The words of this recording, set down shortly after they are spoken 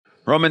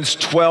Romans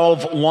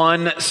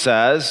 12:1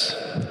 says,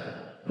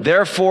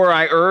 "Therefore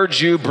I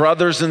urge you,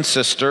 brothers and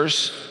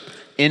sisters,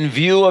 in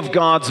view of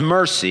God's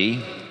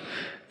mercy,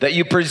 that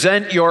you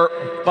present your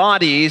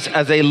bodies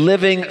as a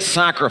living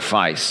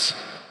sacrifice,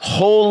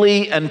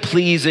 holy and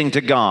pleasing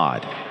to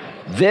God.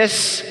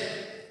 This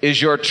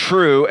is your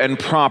true and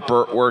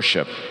proper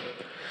worship."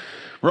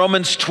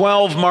 Romans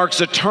 12 marks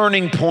a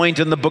turning point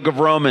in the book of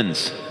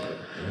Romans.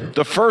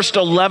 The first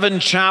 11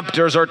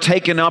 chapters are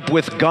taken up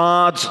with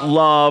God's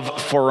love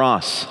for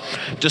us.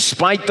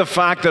 Despite the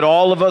fact that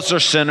all of us are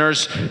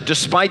sinners,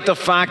 despite the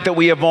fact that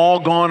we have all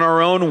gone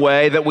our own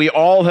way, that we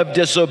all have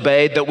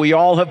disobeyed, that we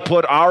all have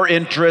put our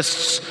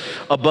interests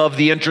above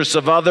the interests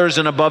of others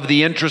and above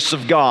the interests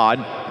of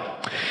God,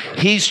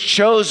 He's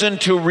chosen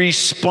to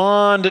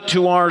respond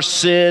to our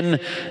sin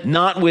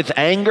not with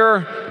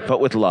anger, but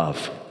with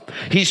love.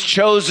 He's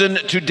chosen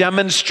to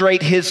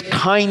demonstrate His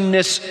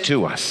kindness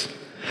to us.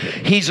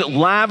 He's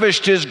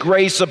lavished His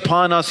grace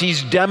upon us.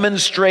 He's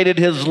demonstrated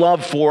His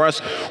love for us.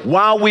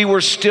 While we were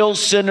still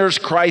sinners,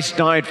 Christ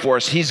died for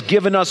us. He's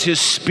given us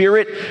His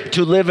Spirit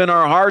to live in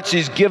our hearts.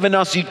 He's given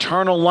us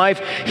eternal life.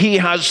 He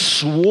has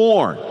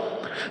sworn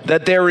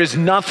that there is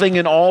nothing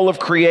in all of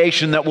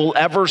creation that will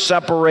ever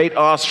separate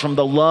us from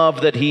the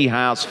love that He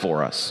has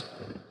for us.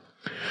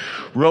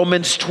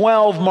 Romans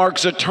 12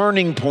 marks a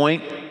turning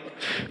point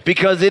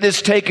because it is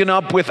taken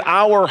up with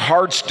our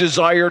heart's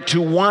desire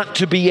to want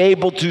to be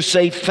able to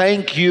say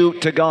thank you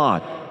to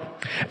God.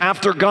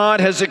 After God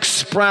has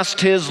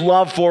expressed His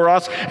love for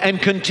us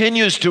and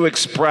continues to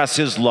express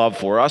His love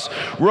for us,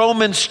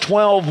 Romans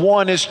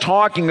 12:1 is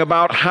talking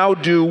about how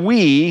do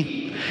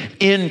we,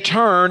 in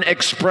turn,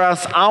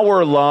 express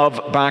our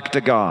love back to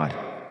God.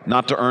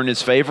 Not to earn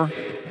His favor,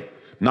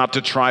 not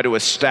to try to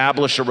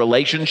establish a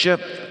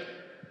relationship,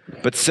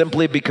 but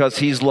simply because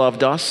He's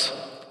loved us,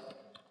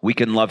 we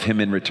can love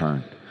Him in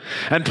return.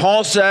 And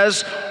Paul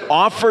says,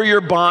 offer your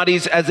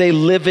bodies as a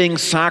living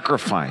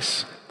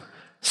sacrifice.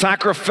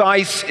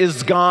 Sacrifice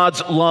is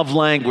God's love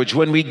language,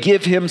 when we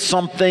give Him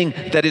something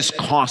that is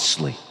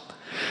costly.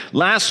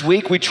 Last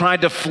week, we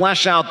tried to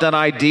flesh out that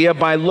idea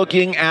by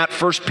looking at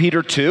 1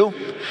 Peter 2,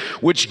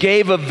 which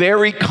gave a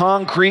very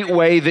concrete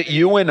way that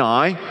you and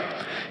I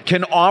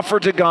can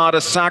offer to God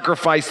a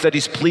sacrifice that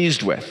He's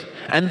pleased with,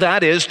 and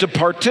that is to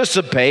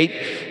participate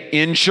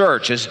in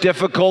church. As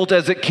difficult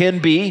as it can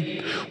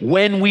be,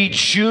 when we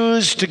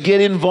choose to get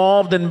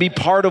involved and be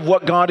part of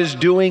what God is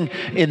doing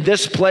in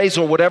this place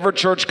or whatever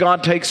church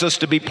God takes us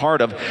to be part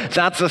of,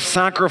 that's a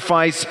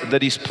sacrifice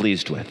that He's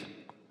pleased with.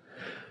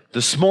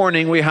 This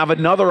morning, we have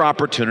another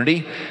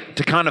opportunity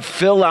to kind of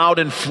fill out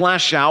and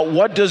flesh out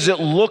what does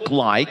it look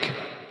like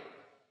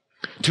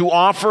to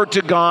offer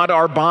to God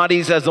our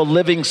bodies as a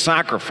living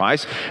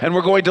sacrifice. And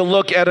we're going to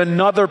look at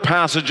another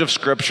passage of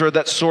Scripture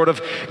that sort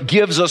of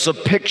gives us a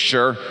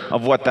picture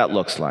of what that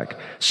looks like.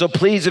 So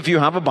please, if you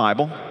have a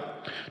Bible,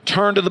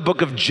 turn to the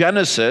book of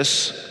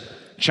Genesis,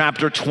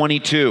 chapter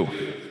 22.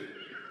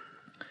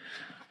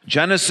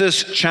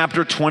 Genesis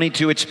chapter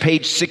 22, it's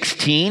page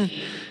 16.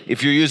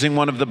 If you're using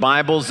one of the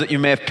Bibles that you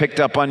may have picked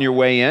up on your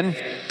way in.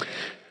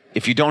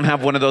 If you don't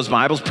have one of those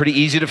Bibles, pretty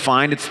easy to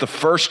find. It's the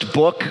first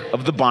book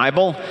of the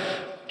Bible,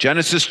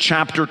 Genesis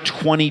chapter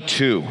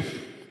 22.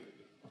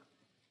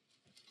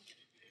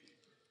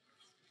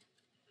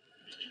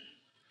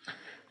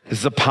 This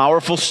is a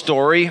powerful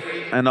story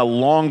and a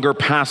longer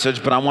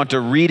passage, but I want to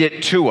read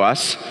it to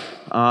us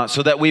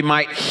so that we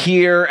might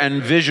hear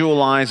and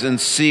visualize and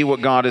see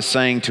what God is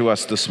saying to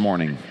us this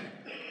morning.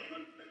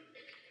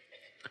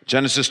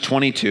 Genesis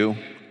 22.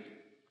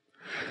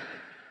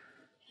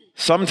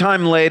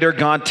 Sometime later,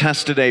 God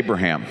tested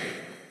Abraham.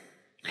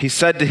 He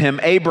said to him,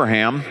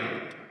 "Abraham."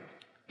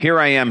 "Here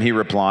I am," he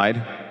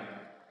replied.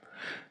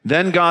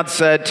 Then God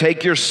said,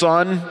 "Take your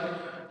son,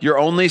 your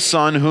only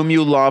son whom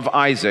you love,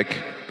 Isaac,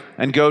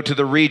 and go to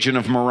the region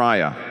of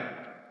Moriah.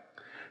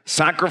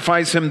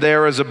 Sacrifice him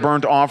there as a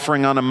burnt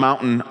offering on a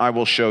mountain I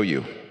will show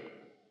you."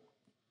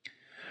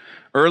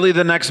 Early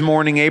the next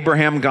morning,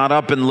 Abraham got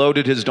up and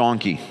loaded his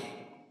donkey.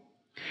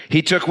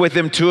 He took with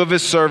him 2 of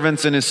his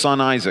servants and his son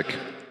Isaac.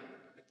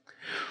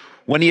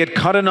 When he had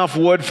cut enough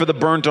wood for the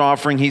burnt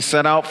offering, he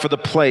set out for the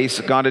place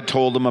God had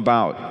told him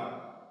about.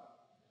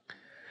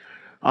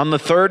 On the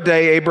 3rd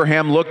day,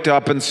 Abraham looked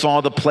up and saw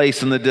the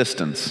place in the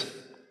distance.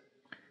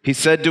 He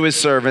said to his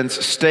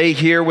servants, "Stay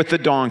here with the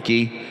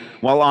donkey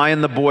while I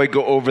and the boy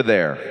go over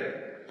there.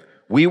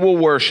 We will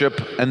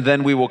worship, and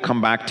then we will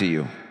come back to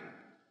you."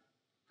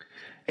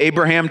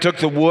 Abraham took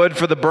the wood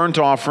for the burnt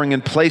offering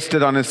and placed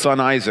it on his son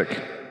Isaac,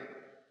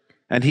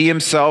 and he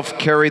himself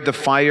carried the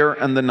fire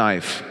and the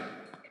knife.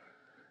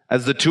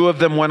 As the 2 of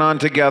them went on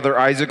together,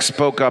 Isaac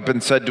spoke up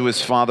and said to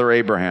his father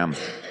Abraham,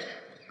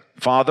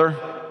 "Father?"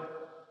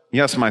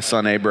 "Yes, my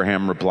son,"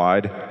 Abraham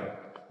replied.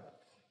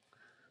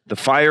 "The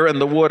fire and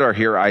the wood are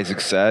here,"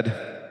 Isaac said,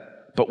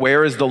 "but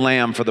where is the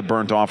lamb for the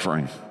burnt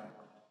offering?"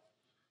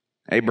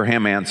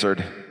 Abraham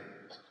answered,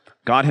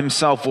 "God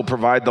himself will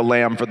provide the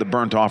lamb for the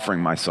burnt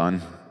offering, my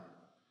son."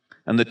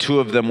 And the 2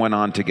 of them went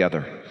on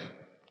together.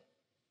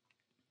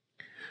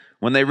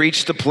 When they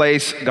reached the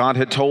place God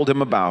had told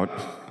him about,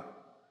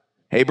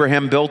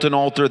 Abraham built an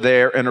altar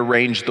there and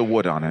arranged the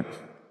wood on it.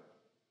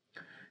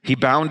 He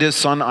bound his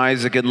son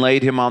Isaac and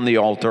laid him on the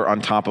altar on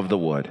top of the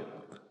wood.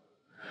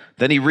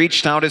 Then he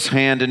reached out his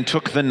hand and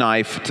took the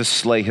knife to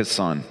slay his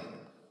son.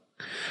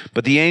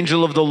 But the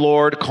angel of the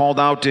Lord called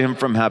out to him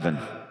from heaven,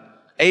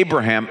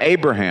 "Abraham,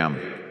 Abraham."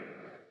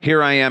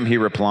 "Here I am," he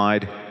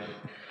replied.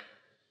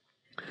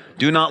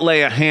 "Do not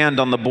lay a hand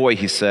on the boy,"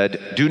 he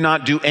said. "Do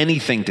not do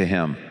anything to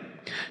him.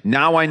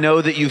 Now I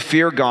know that you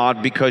fear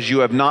God because you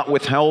have not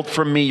withheld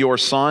from me your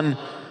son,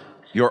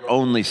 your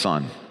only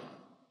son."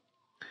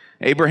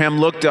 Abraham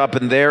looked up,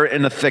 and there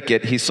in a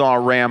thicket he saw a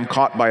ram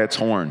caught by its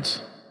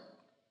horns.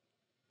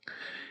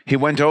 He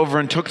went over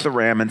and took the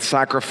ram and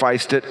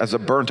sacrificed it as a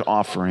burnt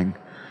offering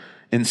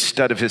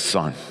instead of his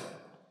son.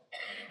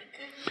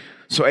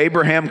 So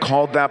Abraham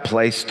called that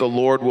place, "The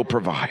Lord will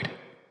provide."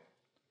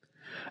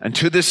 And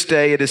to this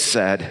day it is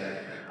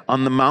said,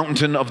 "On the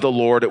mountain of the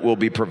Lord it will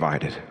be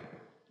provided."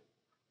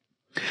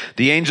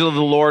 The angel of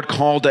the Lord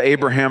called to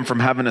Abraham from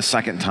heaven a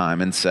second time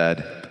and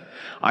said,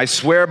 "I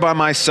swear by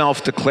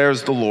myself,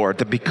 declares the Lord,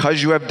 that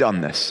because you have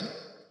done this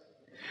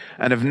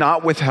and have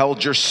not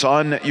withheld your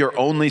son, your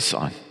only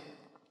son,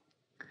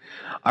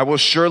 I will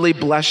surely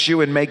bless you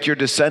and make your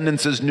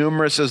descendants as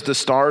numerous as the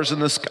stars in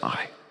the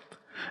sky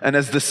and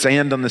as the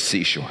sand on the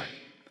seashore.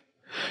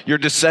 Your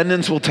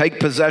descendants will take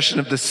possession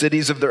of the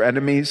cities of their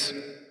enemies,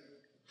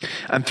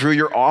 and through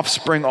your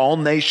offspring all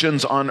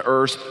nations on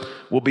earth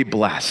will be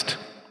blessed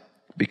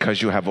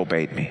because you have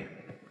obeyed me."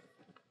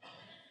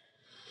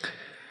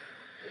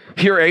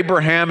 Here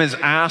Abraham is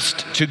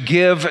asked to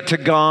give to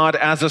God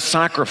as a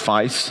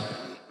sacrifice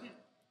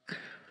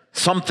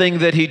something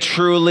that he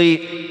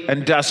truly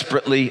and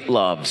desperately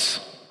loves,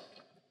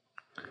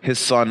 his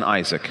son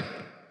Isaac.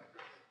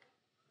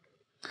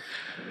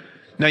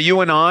 Now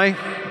you and I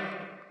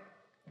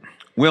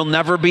will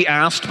never be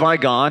asked by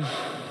God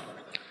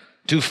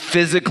to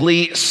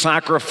physically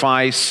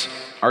sacrifice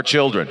our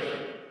children.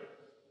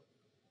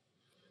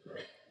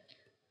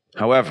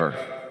 However,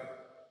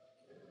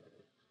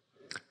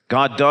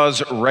 God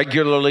does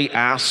regularly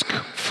ask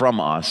from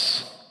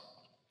us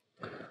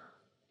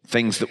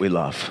things that we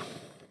love.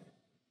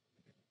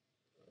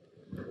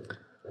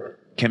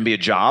 Can be a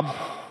job,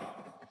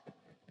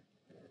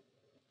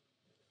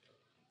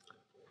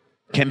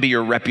 can be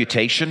your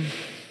reputation,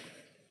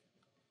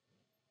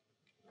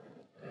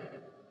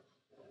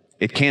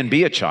 it can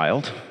be a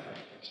child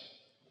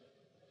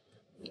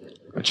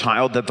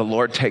that the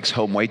Lord takes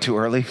home way too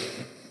early,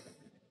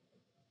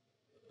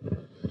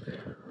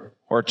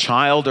 or a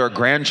child or a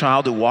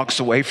grandchild who walks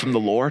away from the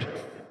Lord,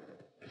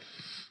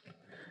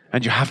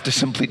 and you have to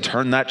simply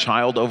turn that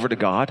child over to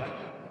God.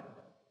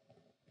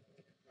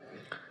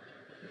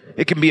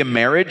 It can be a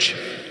marriage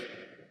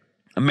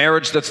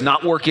that's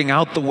not working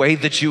out the way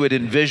that you had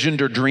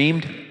envisioned or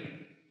dreamed.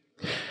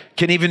 It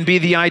can even be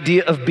the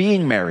idea of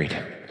being married.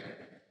 It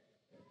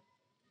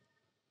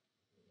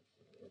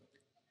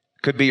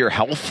could be your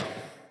health.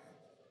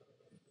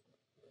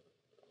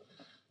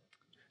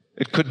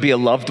 It could be a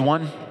loved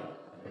one.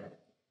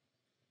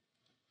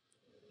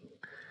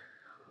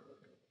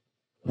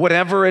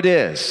 Whatever it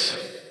is,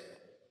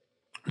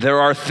 there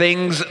are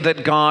things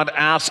that God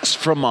asks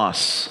from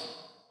us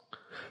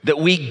that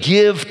we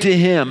give to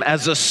him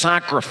as a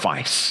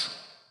sacrifice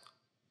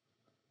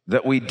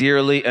that we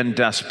dearly and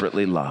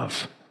desperately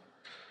love.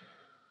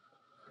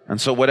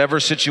 And so whatever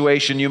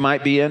situation you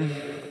might be in,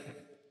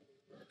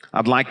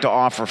 I'd like to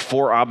offer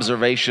 4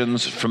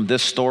 observations from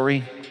this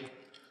story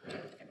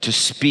to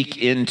speak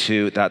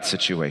into that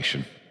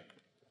situation.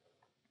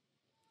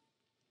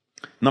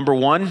 Number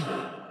 1,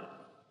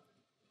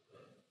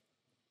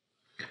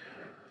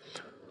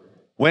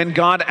 when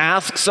God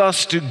asks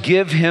us to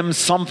give him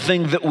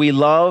something that we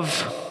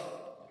love,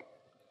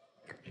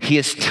 he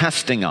is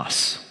testing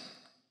us.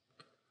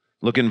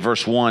 Look in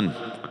verse 1.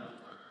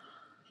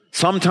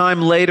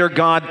 Sometime later,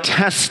 God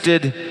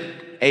tested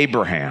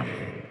Abraham.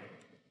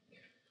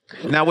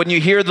 Now, when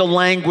you hear the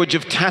language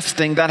of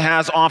testing, that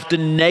has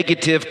often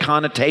negative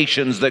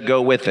connotations that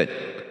go with it.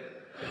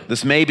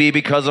 This may be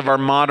because of our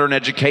modern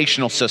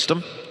educational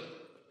system,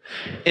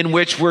 in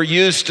which we're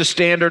used to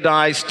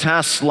standardized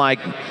tests like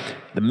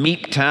the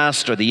MEP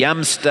test or the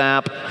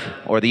MSTEP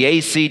or the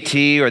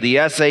ACT or the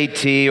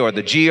SAT or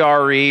the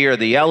GRE or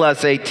the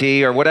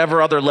LSAT or whatever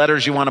other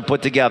letters you want to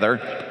put together.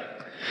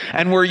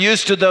 And we're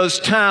used to those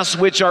tests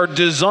which are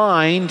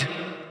designed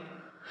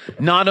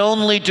not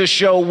only to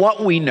show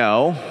what we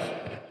know,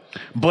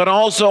 but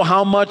also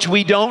how much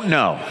we don't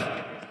know.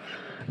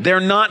 They're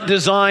not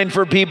designed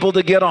for people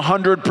to get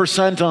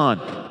 100% on.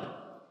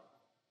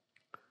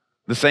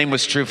 The same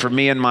was true for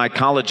me in my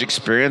college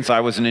experience.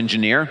 I was an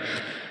engineer.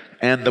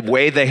 And the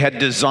way they had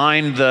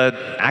designed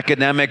the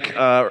academic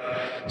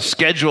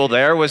schedule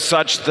there was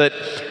such that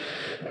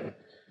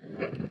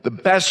the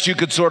best you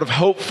could sort of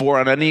hope for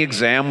on any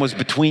exam was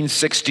between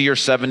 60 or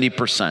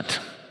 70%.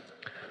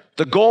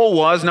 The goal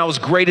was, and I was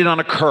graded on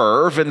a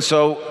curve, and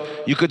so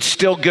you could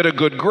still get a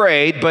good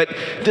grade, but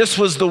this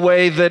was the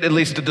way that, at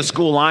least at the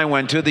school I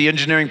went to, the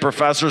engineering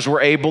professors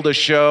were able to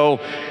show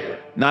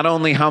not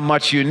only how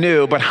much you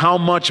knew, but how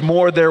much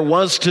more there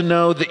was to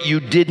know that you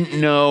didn't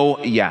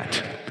know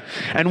yet.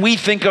 And we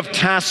think of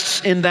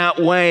tests in that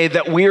way,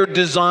 that we're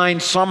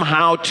designed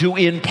somehow to,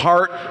 in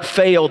part,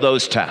 fail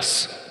those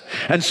tests.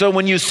 And so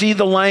when you see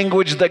the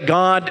language that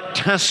God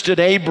tested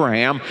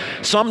Abraham,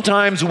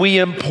 sometimes we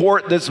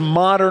import this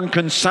modern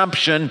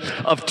conception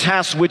of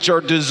tests which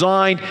are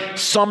designed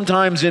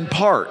sometimes in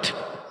part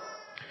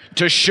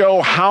to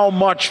show how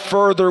much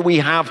further we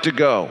have to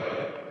go.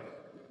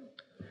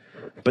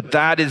 But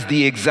that is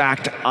the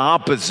exact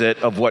opposite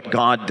of what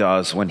God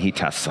does when he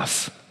tests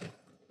us.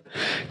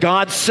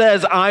 God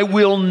says, I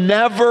will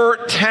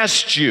never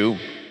test you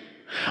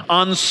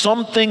on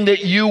something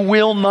that you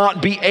will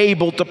not be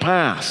able to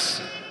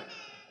pass.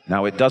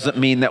 Now, it doesn't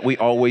mean that we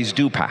always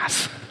do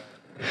pass.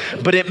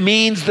 But it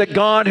means that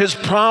God has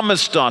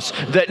promised us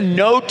that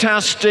no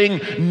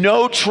testing,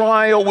 no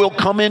trial will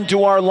come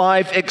into our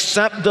life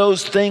except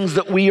those things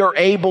that we are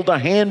able to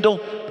handle.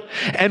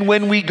 And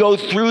when we go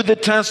through the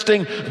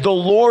testing, the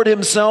Lord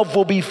himself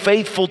will be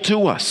faithful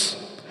to us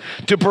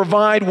to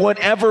provide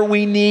whatever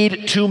we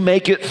need to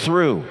make it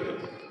through.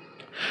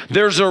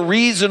 There's a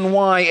reason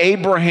why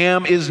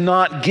Abraham is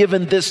not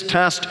given this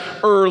test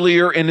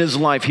earlier in his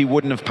life. He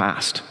wouldn't have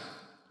passed.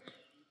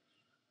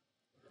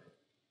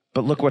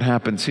 But look what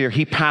happens here.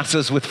 He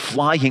passes with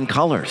flying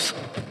colors.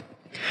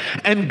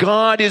 And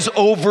God is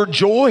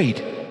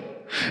overjoyed.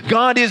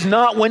 God is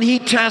not, when he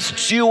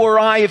tests you or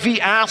I, if he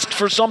asks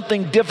for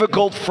something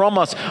difficult from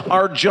us,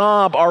 our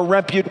job, our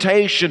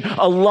reputation,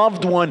 a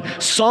loved one,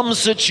 some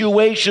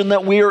situation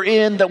that we're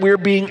in, that we're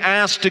being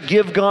asked to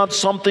give God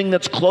something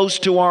that's close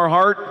to our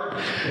heart,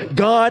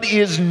 God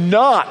is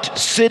not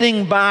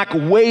sitting back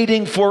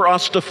waiting for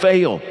us to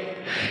fail.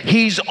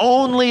 He's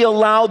only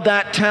allowed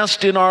that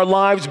test in our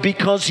lives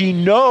because he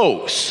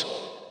knows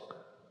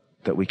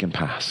that we can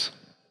pass.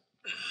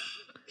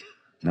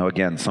 Now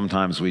again,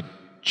 sometimes we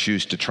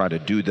choose to try to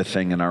do the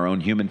thing in our own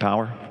human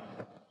power.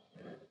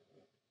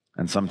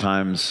 And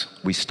sometimes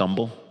we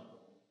stumble.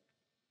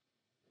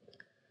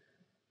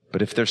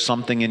 But if there's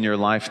something in your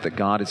life that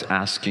God is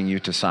asking you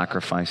to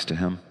sacrifice to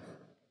him,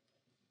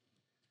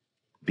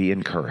 be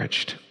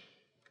encouraged.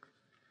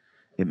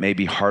 It may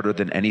be harder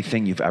than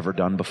anything you've ever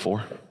done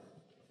before,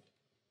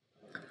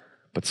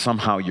 but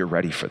somehow you're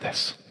ready for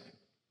this.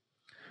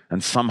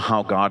 And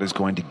somehow God is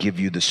going to give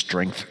you the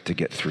strength to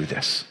get through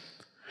this.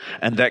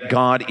 And that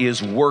God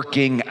is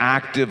working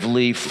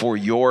actively for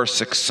your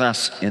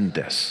success in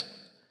this.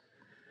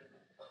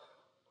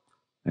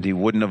 And he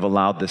wouldn't have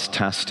allowed this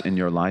test in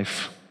your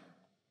life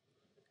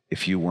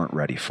if you weren't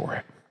ready for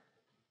it.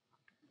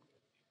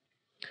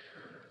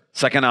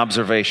 Second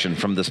observation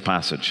from this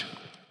passage.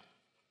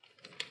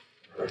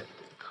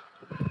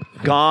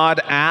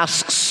 God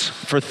asks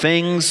for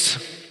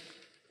things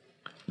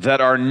that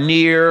are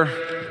near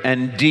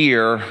and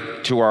dear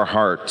to our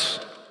hearts.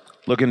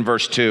 Look in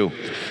verse 2.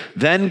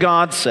 Then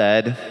God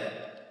said,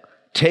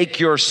 take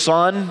your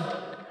son,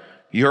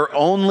 your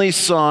only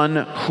son,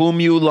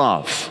 whom you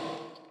love,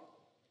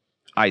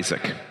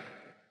 Isaac.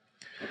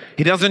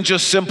 He doesn't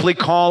just simply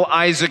call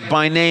Isaac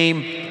by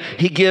name.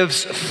 He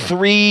gives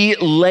 3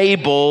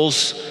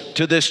 labels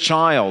to this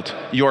child.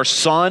 Your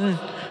son,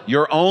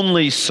 your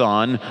only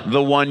son,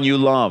 the one you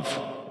love.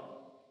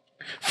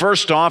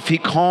 First off, he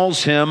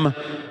calls him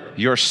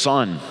your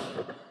son.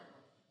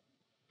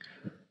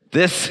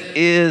 This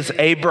is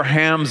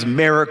Abraham's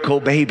miracle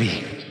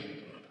baby.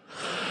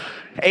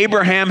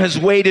 Abraham has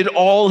waited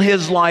all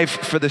his life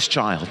for this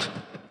child.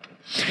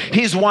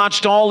 He's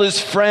watched all his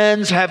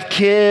friends have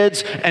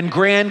kids and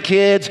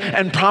grandkids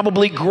and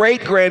probably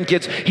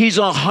great-grandkids. He's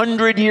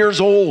 100 years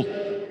old.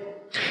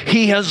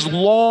 He has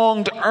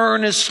longed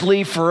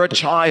earnestly for a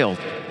child.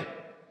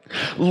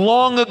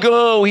 Long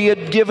ago, he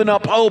had given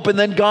up hope, and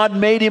then God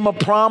made him a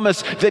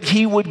promise that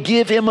he would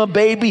give him a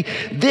baby.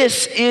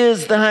 This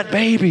is that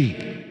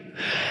baby.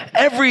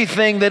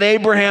 Everything that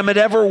Abraham had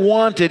ever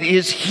wanted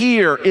is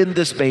here in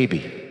this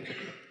baby.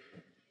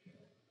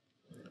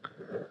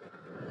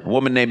 A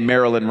woman named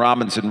Marilyn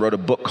Robinson wrote a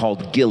book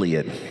called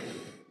Gilead.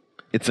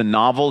 It's a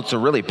novel. It's a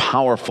really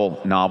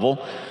powerful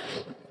novel.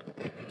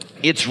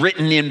 It's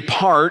written in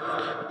part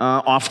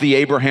off the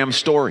Abraham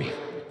story.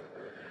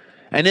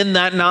 And in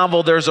that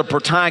novel, there's a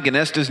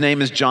protagonist. His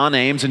name is John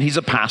Ames, and he's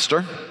a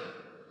pastor.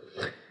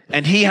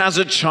 And he has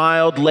a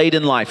child late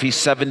in life. He's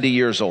 70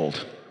 years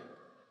old.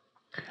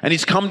 And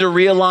he's come to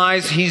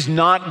realize he's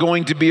not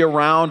going to be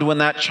around when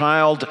that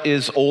child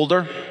is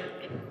older.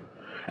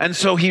 And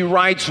so he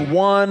writes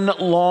one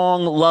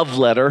long love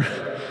letter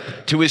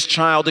to his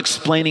child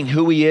explaining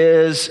who he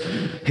is,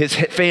 his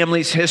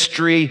family's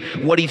history,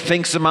 what he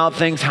thinks about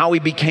things, how he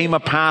became a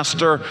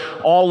pastor,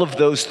 all of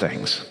those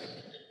things.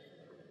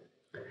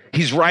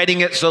 He's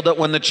writing it so that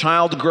when the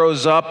child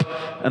grows up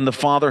and the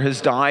father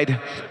has died,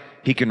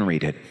 he can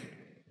read it.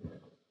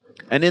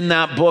 And in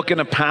that book, in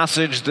a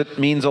passage that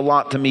means a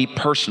lot to me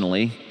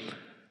personally,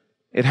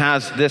 it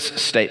has this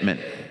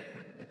statement.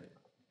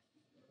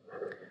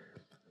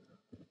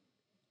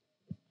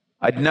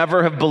 I'd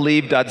never have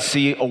believed I'd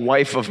see a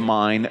wife of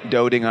mine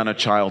doting on a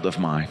child of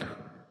mine.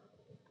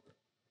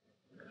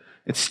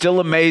 It still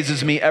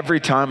amazes me every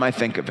time I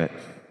think of it.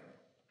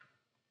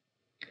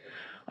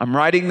 I'm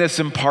writing this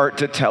in part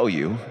to tell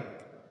you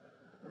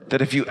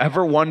that if you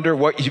ever wonder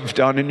what you've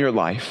done in your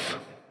life,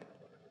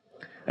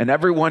 and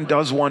everyone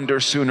does wonder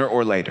sooner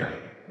or later,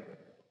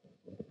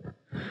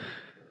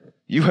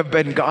 you have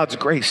been God's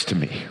grace to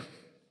me,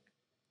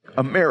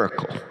 a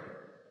miracle,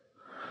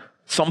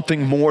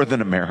 something more than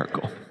a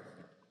miracle.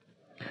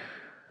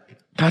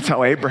 That's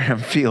how Abraham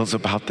feels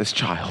about this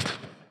child.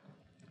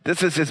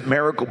 This is his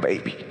miracle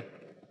baby.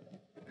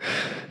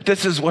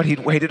 This is what he'd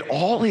waited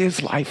all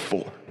his life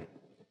for.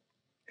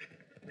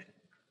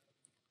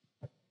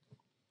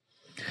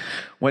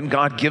 When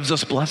God gives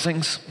us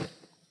blessings,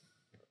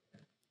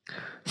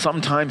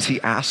 sometimes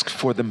he asks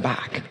for them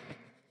back,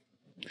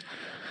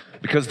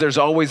 because there's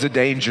always a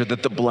danger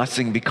that the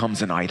blessing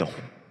becomes an idol.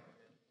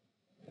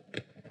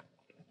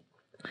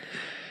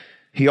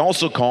 He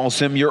also calls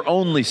him your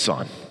only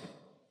son.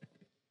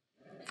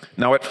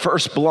 Now, at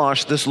first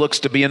blush, this looks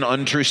to be an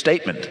untrue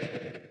statement.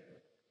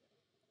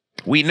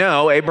 We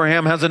know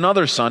Abraham has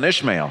another son,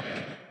 Ishmael.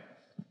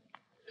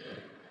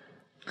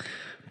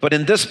 But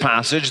in this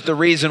passage, the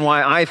reason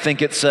why I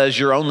think it says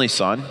your only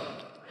son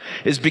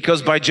is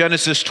because by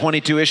Genesis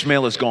 22,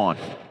 Ishmael is gone.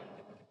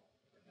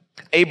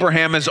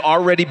 Abraham has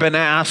already been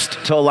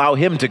asked to allow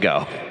him to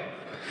go.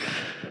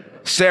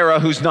 Sarah,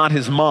 who's not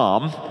his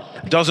mom,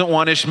 doesn't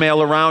want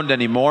Ishmael around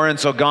anymore, and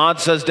so God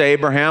says to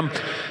Abraham,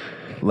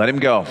 let him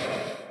go.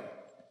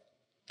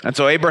 And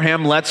so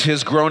Abraham lets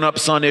his grown-up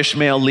son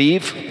Ishmael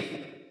leave,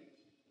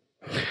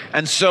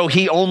 and so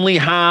he only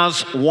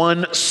has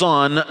one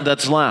son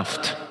that's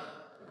left.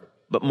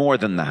 But more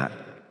than that,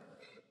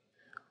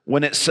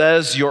 when it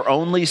says your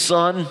only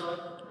son,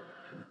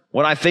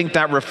 what I think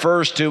that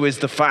refers to is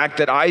the fact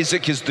that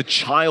Isaac is the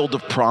child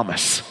of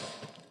promise.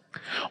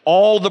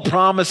 All the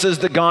promises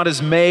that God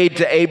has made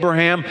to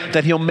Abraham,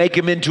 that he'll make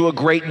him into a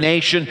great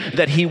nation,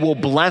 that he will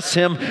bless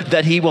him,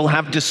 that he will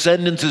have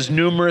descendants as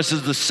numerous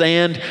as the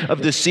sand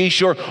of the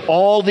seashore,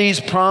 all these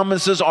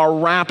promises are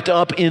wrapped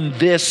up in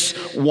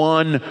this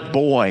one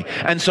boy.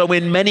 And so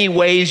in many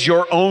ways,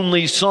 your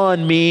only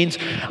son means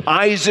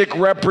Isaac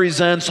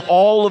represents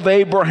all of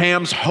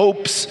Abraham's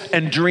hopes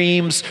and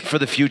dreams for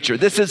the future.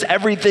 This is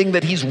everything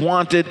that he's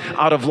wanted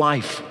out of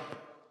life.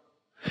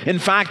 In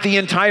fact, the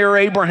entire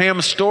Abraham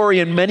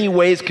story in many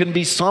ways can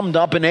be summed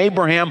up in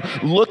Abraham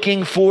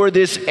looking for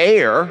this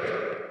heir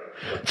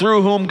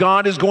through whom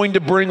God is going to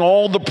bring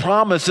all the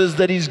promises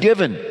that he's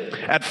given.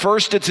 At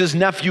first, it's his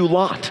nephew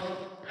Lot.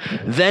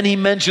 Then he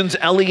mentions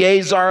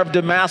Eleazar of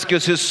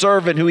Damascus, his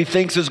servant, who he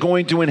thinks is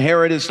going to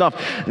inherit his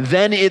stuff.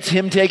 Then it's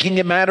him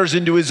taking matters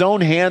into his own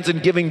hands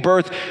and giving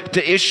birth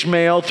to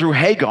Ishmael through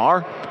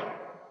Hagar.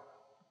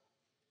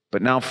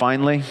 But now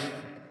finally,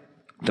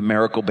 the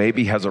miracle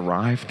baby has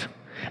arrived.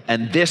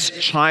 And this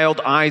child,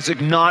 Isaac,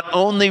 not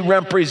only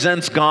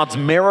represents God's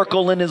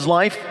miracle in his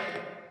life,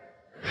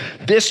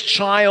 this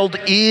child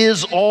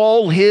is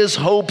all his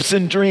hopes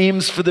and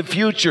dreams for the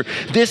future.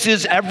 This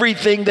is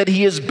everything that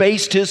he has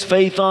based his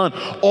faith on.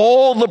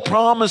 All the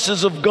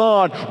promises of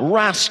God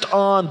rest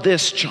on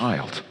this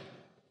child.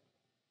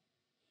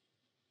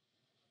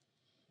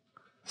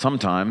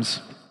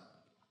 Sometimes,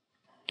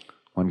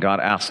 when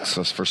God asks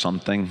us for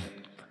something,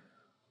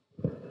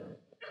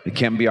 it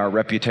can be our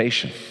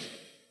reputation,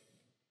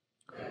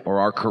 or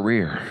our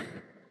career,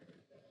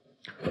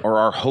 or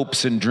our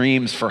hopes and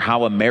dreams for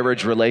how a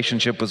marriage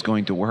relationship was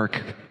going to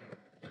work,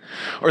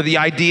 or the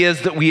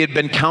ideas that we had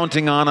been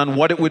counting on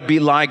what it would be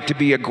like to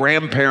be a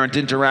grandparent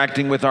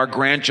interacting with our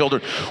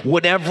grandchildren.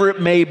 Whatever it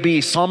may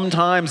be,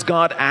 sometimes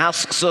God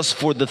asks us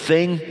for the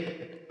thing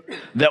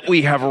that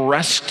we have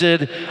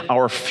rested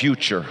our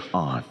future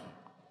on.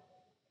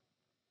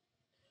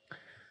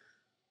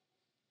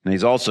 And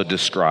he's also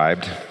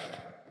described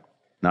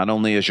not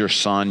only as your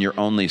son, your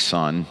only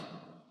son,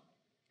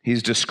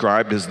 he's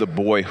described as the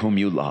boy whom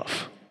you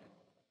love.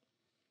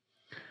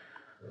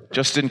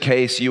 Just in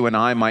case you and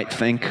I might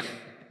think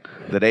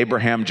that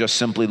Abraham just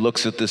simply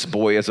looks at this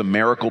boy as a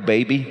miracle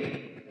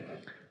baby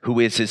who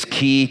is his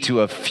key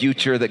to a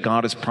future that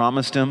God has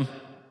promised him,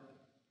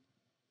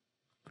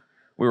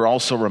 we're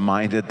also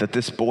reminded that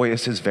this boy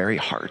is his very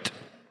heart,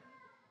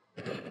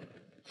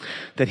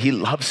 that he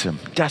loves him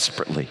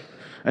desperately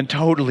and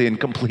totally and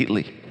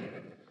completely.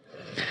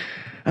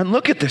 And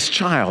look at this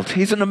child.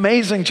 He's an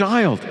amazing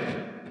child.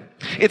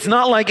 It's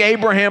not like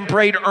Abraham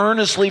prayed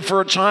earnestly for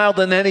a child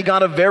and then he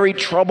got a very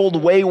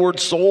troubled, wayward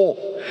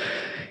soul.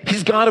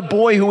 He's got a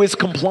boy who is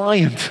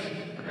compliant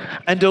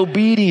and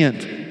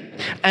obedient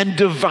and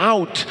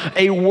devout,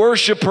 a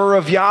worshiper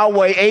of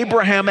Yahweh.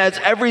 Abraham has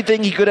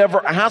everything he could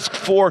ever ask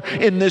for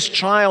in this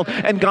child.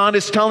 And God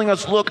is telling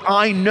us, look,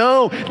 I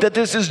know that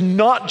this is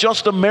not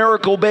just a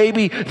miracle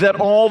baby that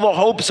all the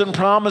hopes and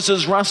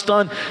promises rest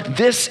on.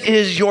 This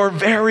is your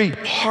very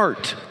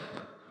heart.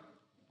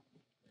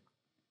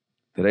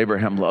 That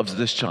Abraham loves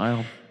this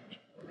child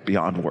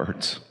beyond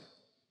words.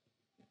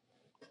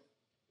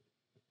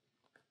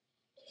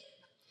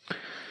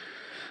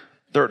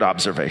 Third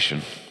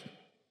observation.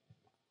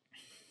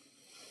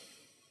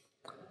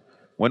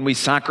 When we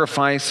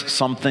sacrifice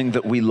something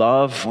that we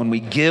love, when we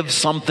give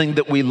something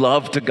that we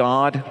love to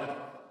God,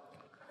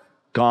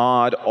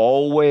 God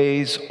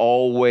always,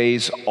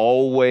 always,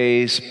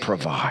 always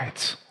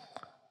provides.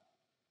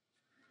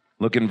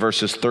 Look in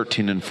verses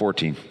 13 and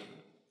 14.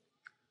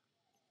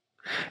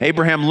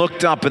 Abraham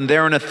looked up, and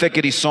there in a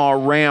thicket he saw a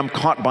ram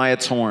caught by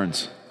its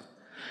horns.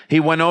 He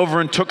went over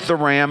and took the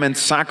ram and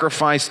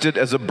sacrificed it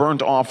as a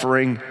burnt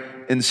offering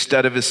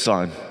instead of his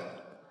son.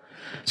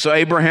 So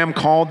Abraham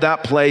called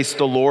that place,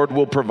 "The Lord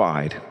will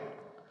provide."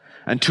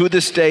 And to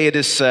this day it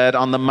is said,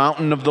 "On the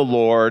mountain of the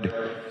Lord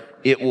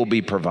it will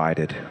be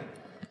provided."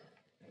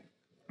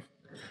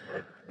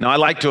 Now I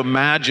like to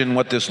imagine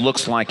what this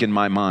looks like in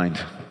my mind.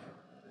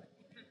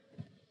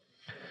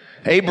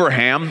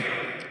 Abraham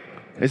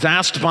is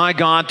asked by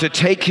God to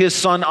take his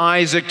son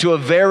Isaac to a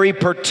very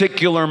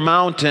particular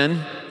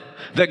mountain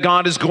that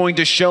God is going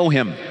to show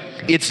him.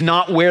 It's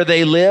not where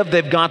they live.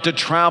 They've got to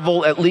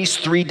travel at least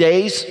 3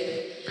 days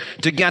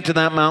to get to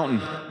that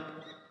mountain.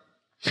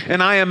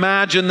 And I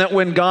imagine that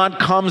when God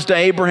comes to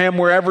Abraham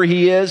wherever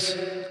he is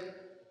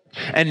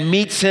and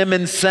meets him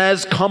and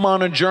says, "Come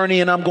on a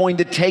journey and I'm going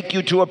to take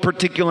you to a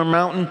particular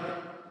mountain,"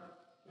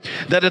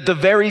 that at the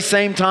very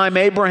same time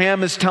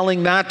Abraham is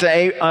telling that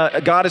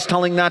to God is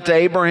telling that to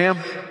Abraham,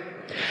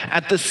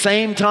 at the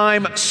same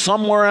time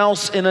somewhere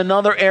else in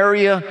another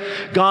area,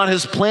 God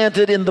has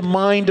planted in the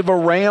mind of a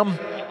ram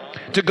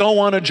to go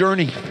on a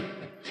journey.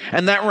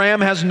 And that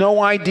ram has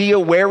no idea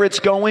where it's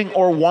going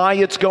or why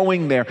it's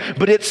going there,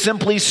 but it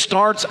simply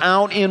starts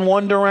out in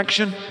one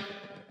direction.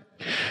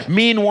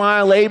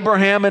 Meanwhile,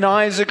 Abraham and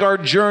Isaac are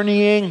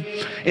journeying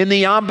in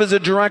the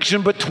opposite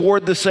direction, but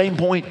toward the same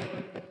point.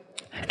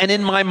 And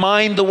in my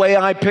mind, the way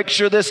I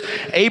picture this,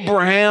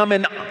 Abraham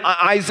and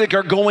Isaac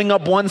are going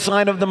up one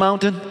side of the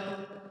mountain.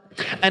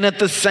 And at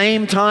the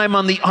same time,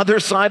 on the other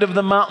side of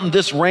the mountain,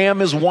 this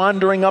ram is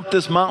wandering up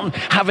this mountain,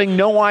 having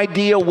no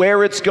idea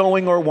where it's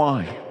going or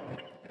why.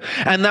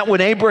 And that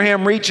when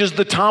Abraham reaches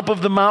the top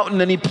of the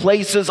mountain and he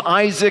places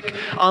Isaac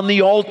on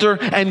the altar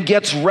and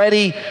gets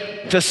ready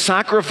to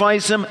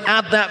sacrifice him,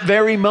 at that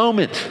very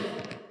moment,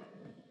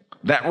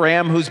 that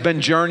ram, who's been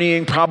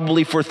journeying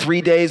probably for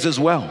 3 days as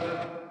well,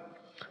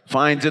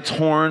 finds its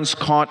horns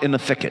caught in a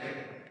thicket.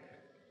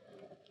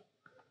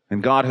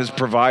 And God has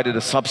provided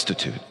a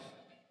substitute.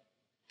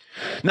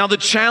 Now the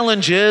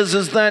challenge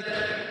is that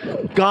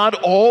God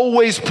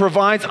always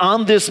provides.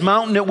 On this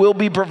mountain it will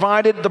be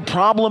provided. The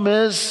problem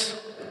is,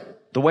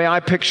 the way I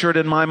picture it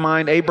in my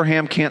mind,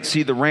 Abraham can't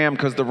see the ram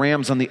because the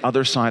ram's on the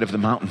other side of the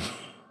mountain.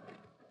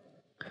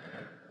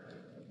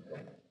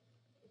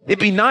 It'd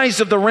be nice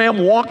if the ram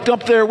walked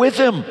up there with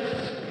him.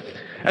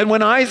 And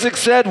when Isaac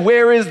said,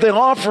 "Where is the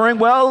offering?"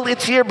 Well,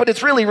 it's here, but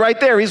it's really right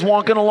there. He's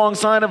walking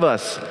alongside of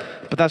us.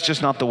 But that's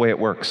just not the way it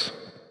works.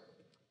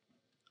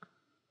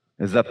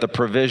 Is that the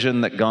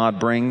provision that God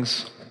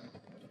brings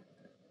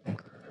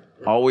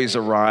always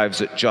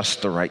arrives at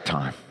just the right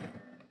time.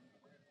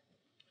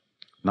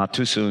 Not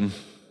too soon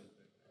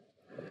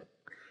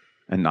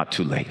and not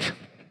too late.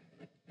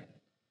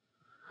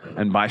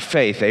 And by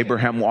faith,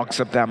 Abraham walks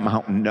up that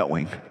mountain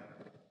knowing,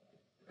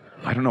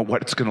 I don't know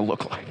what it's going to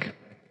look like,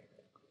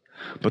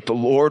 but the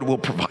Lord will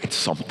provide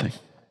something,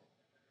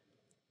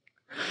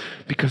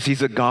 because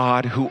he's a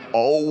God who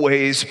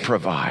always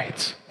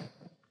provides.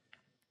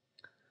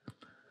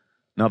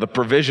 Now, the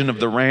provision of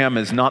the ram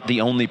is not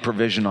the only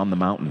provision on the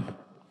mountain.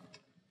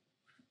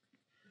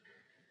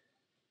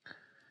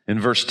 In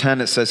verse 10,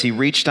 it says, "He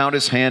reached out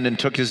his hand and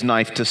took his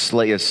knife to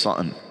slay his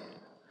son.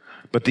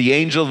 But the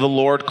angel of the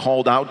Lord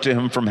called out to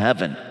him from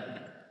heaven,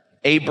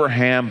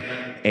 'Abraham,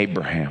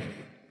 Abraham.'"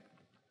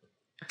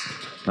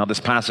 Now, this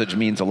passage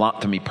means a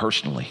lot to me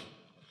personally.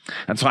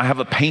 And so I have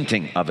a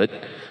painting of it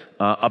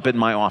up in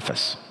my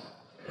office.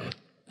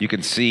 You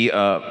can see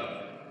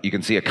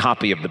a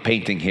copy of the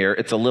painting here.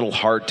 It's a little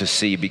hard to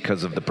see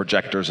because of the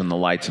projectors and the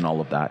lights and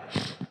all of that.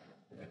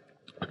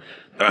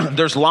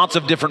 There's lots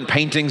of different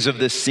paintings of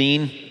this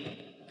scene.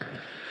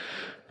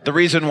 The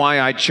reason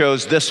why I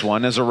chose this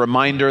one is a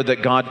reminder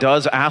that God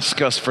does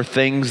ask us for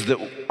things that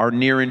are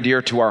near and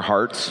dear to our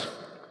hearts,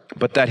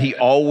 but that he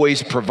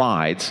always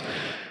provides.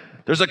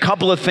 There's a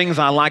couple of things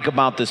I like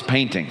about this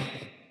painting.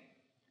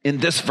 In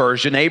this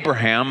version,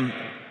 Abraham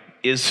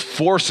is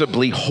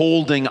forcibly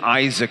holding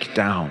Isaac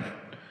down,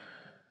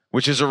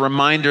 which is a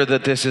reminder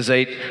that this is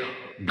a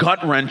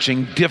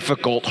gut-wrenching,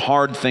 difficult,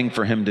 hard thing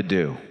for him to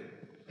do.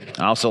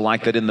 I also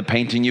like that in the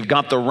painting, you've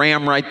got the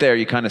ram right there.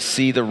 You kind of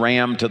see the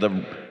ram to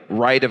the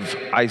right of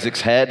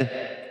Isaac's head.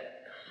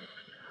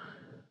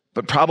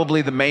 But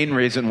probably the main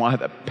reason why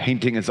the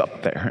painting is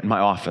up there in my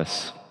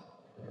office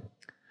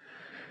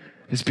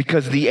is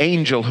because the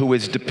angel who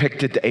is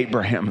depicted to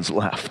Abraham's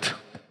left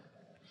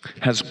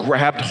has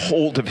grabbed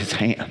hold of his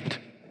hand.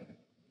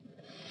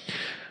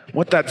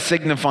 What that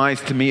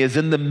signifies to me is,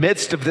 in the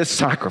midst of this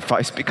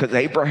sacrifice, because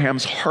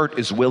Abraham's heart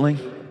is willing,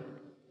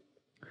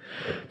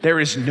 there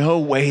is no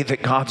way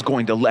that God's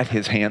going to let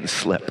his hand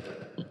slip.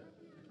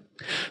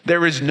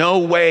 There is no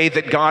way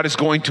that God is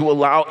going to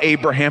allow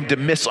Abraham to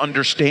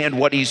misunderstand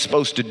what he's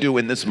supposed to do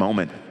in this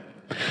moment.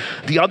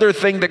 The other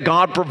thing that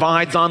God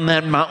provides on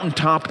that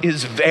mountaintop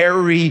is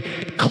very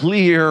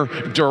clear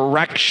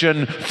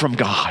direction from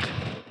God.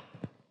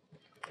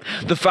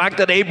 The fact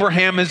that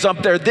Abraham is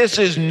up there, this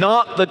is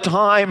not the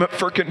time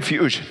for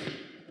confusion.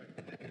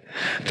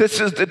 This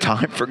is the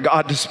time for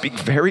God to speak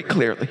very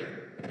clearly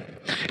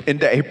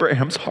into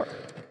Abraham's heart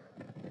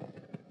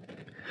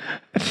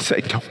and to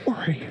say, don't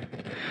worry,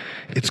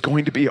 it's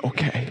going to be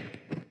okay.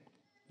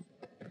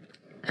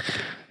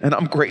 And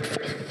I'm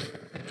grateful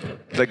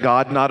that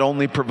God not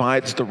only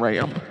provides the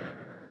ram,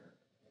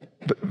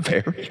 but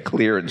very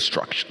clear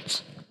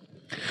instructions.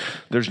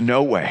 There's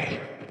no way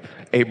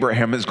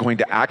Abraham is going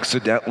to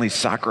accidentally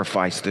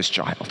sacrifice this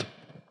child.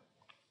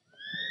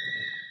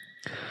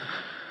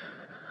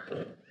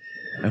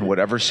 And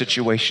whatever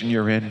situation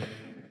you're in,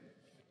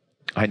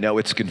 I know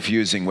it's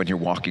confusing when you're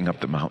walking up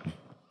the mountain.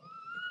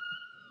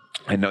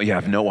 I know you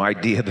have no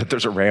idea that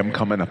there's a ram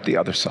coming up the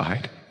other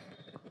side.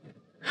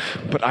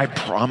 But I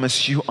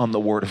promise you on the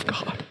word of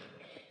God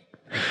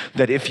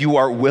that if you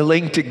are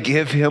willing to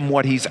give him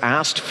what he's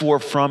asked for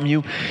from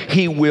you,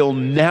 he will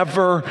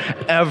never,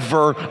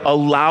 ever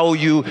allow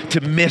you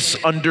to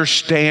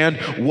misunderstand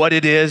what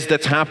it is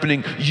that's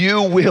happening.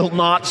 You will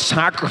not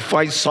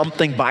sacrifice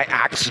something by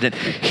accident.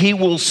 He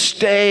will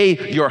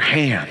stay your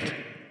hand.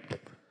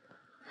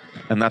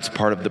 And that's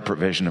part of the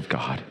provision of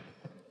God.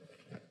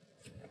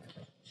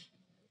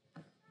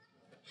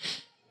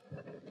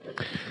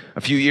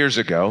 A few years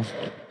ago,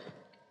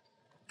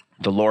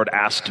 the Lord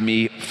asked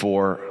me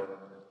for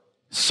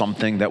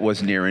something that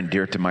was near and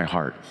dear to my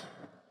heart.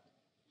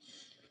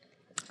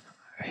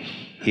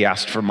 He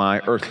asked for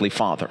my earthly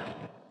father.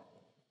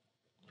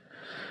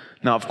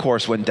 Now, of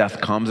course, when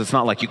death comes, it's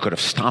not like you could have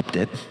stopped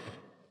it.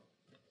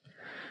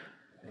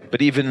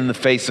 But even in the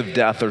face of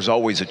death, there's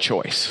always a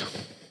choice.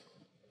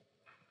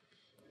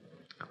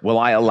 Will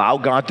I allow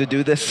God to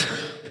do this?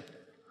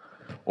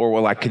 Or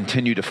will I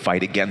continue to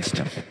fight against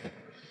him?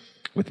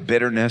 With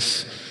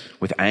bitterness,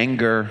 with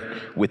anger,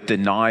 with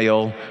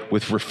denial,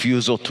 with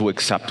refusal to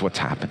accept what's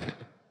happened.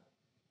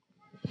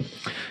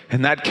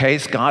 In that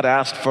case, God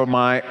asked for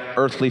my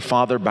earthly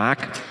father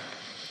back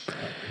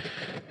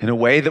in a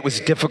way that was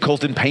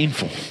difficult and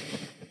painful.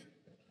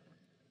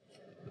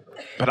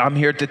 But I'm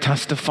here to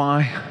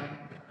testify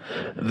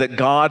that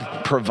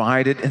God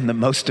provided in the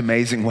most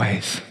amazing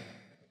ways.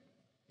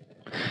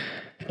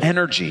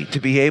 Energy to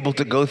be able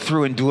to go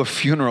through and do a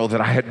funeral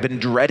that I had been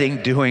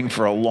dreading doing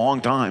for a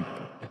long time.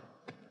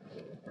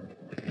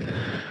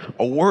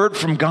 A word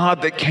from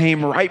God that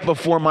came right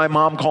before my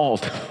mom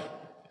called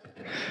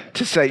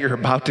to say, you're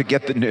about to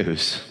get the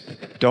news.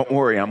 Don't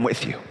worry, I'm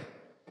with you.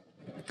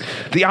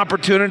 The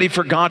opportunity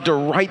for God to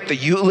write the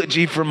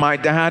eulogy for my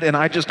dad, and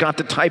I just got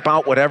to type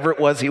out whatever it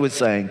was he was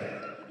saying.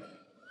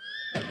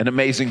 An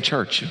amazing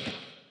church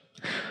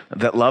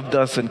that loved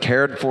us and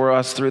cared for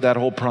us through that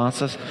whole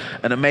process.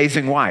 An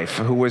amazing wife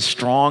who was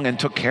strong and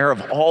took care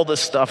of all the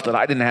stuff that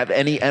I didn't have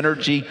any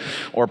energy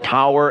or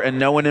power, and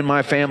no one in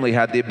my family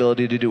had the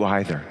ability to do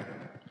either.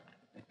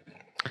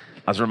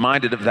 I was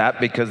reminded of that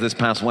because this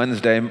past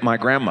Wednesday, my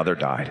grandmother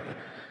died.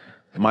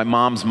 My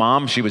mom's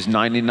mom, she was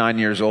 99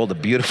 years old, a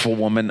beautiful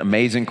woman,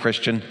 amazing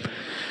Christian.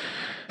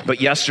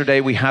 But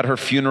yesterday we had her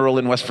funeral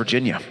in West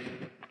Virginia.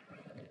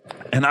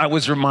 And I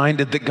was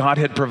reminded that God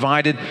had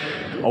provided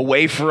a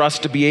way for us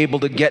to be able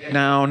to get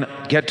down,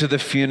 get to the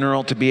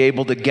funeral, to be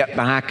able to get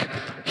back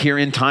here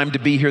in time to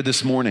be here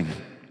this morning.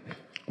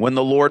 When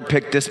the Lord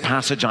picked this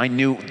passage, I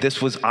knew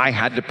I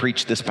had to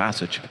preach this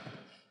passage.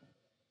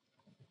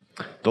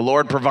 The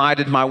Lord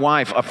provided my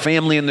wife a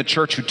family in the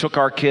church who took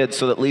our kids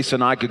so that Lisa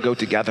and I could go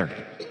together.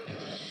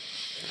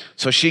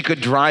 So she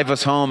could drive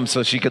us home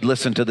so she could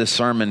listen to this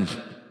sermon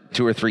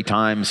 2 or 3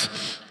 times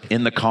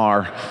in the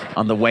car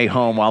on the way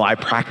home while I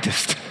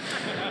practiced.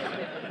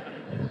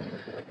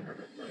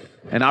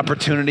 An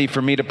opportunity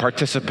for me to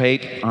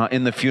participate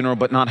in the funeral,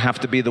 but not have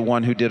to be the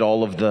one who did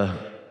all of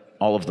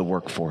the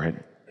work for it.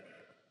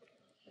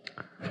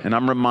 And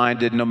I'm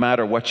reminded, no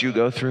matter what you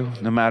go through,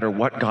 no matter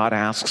what God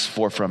asks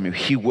for from you,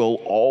 he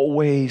will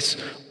always,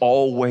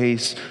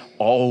 always,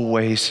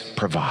 always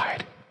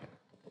provide.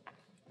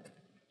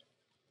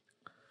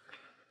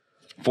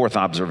 Fourth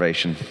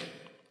observation.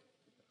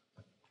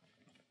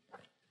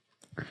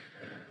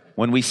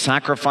 When we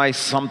sacrifice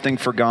something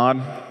for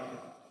God,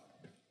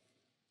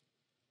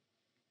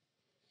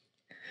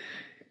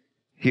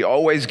 he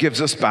always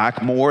gives us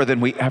back more than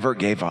we ever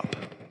gave up.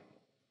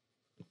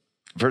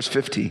 Verse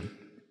 15.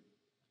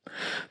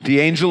 The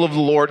angel of the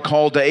Lord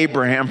called to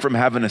Abraham from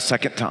heaven a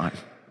second time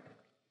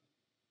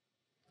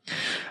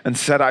and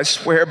said, I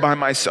swear by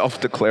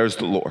myself, declares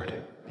the Lord,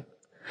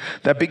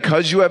 that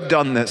because you have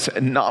done this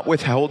and not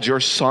withheld your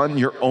son,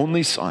 your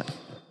only son,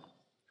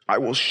 I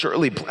will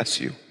surely bless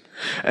you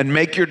and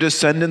make your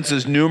descendants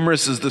as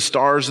numerous as the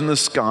stars in the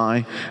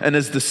sky and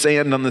as the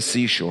sand on the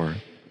seashore.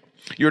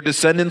 Your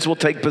descendants will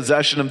take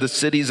possession of the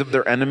cities of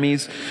their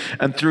enemies,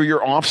 and through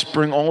your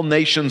offspring all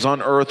nations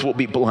on earth will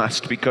be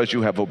blessed because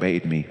you have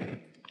obeyed me.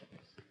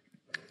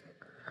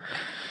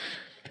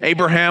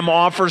 Abraham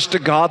offers to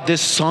God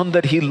this son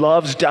that he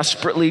loves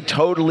desperately,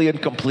 totally,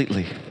 and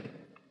completely.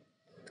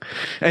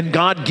 And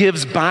God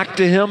gives back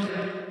to him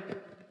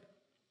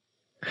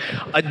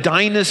a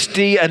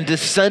dynasty and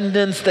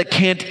descendants that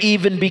can't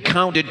even be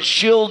counted.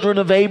 Children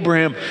of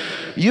Abraham.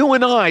 You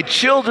and I,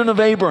 children of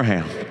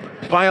Abraham.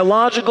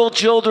 Biological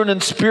children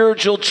and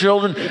spiritual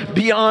children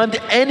beyond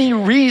any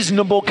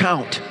reasonable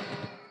count.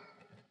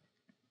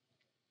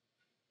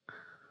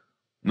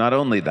 Not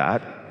only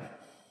that,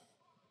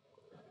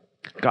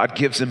 God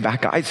gives him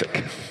back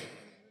Isaac,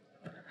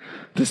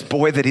 this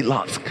boy that he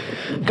loves.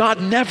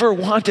 God never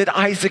wanted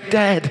Isaac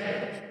dead.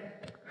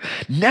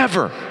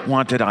 Never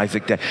wanted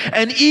Isaac dead.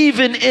 And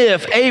even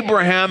if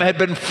Abraham had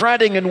been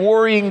fretting and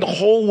worrying the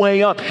whole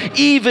way up,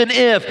 even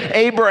if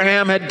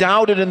Abraham had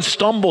doubted and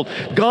stumbled,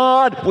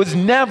 God was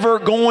never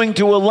going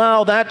to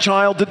allow that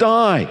child to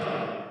die.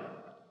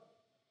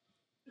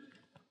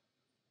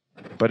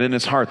 But in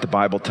his heart, the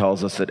Bible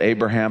tells us that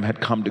Abraham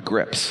had come to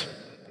grips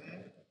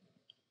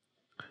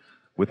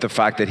with the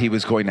fact that he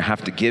was going to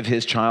have to give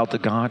his child to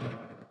God,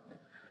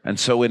 and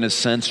so in a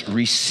sense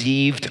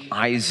received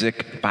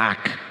Isaac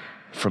back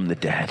from the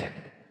dead.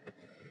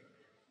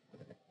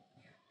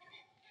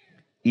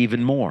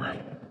 Even more,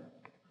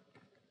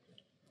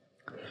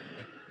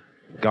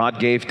 God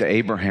gave to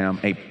Abraham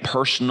a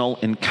personal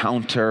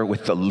encounter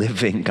with the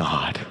living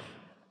God.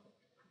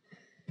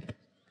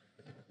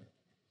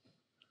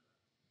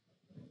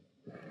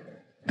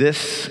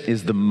 This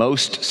is the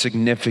most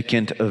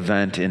significant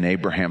event in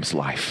Abraham's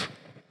life,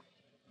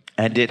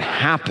 and it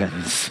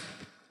happens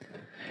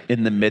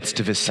in the midst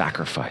of his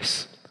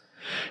sacrifice.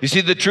 You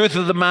see, the truth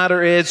of the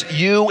matter is,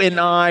 you and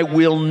I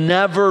will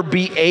never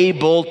be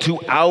able to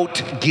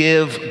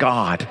outgive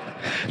God.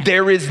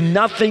 There is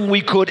nothing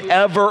we could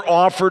ever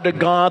offer to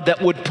God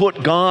that would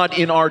put God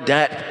in our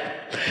debt.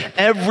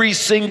 Every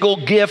single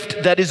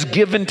gift that is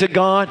given to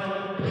God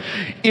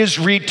is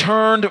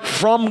returned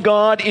from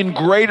God in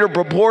greater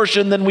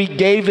proportion than we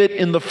gave it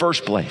in the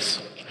first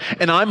place.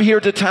 And I'm here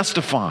to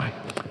testify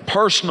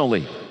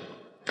personally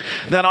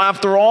that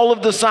after all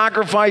of the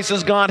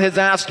sacrifices God has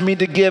asked me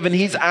to give, and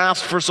he's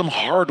asked for some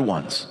hard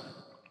ones,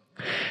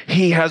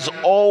 he has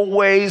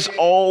always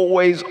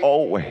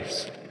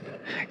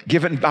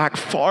given back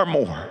far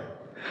more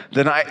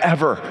than I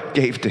ever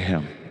gave to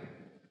him.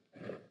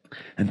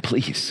 And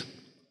please,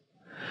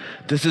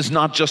 this is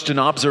not just an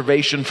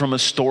observation from a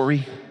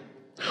story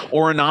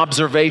or an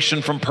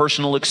observation from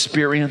personal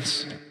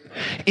experience.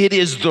 It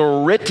is the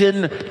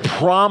written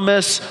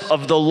promise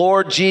of the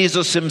Lord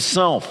Jesus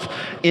himself.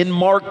 In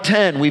Mark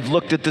 10, we've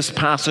looked at this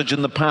passage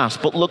in the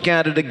past, but look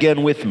at it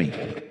again with me.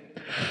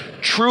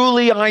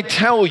 Truly I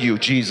tell you,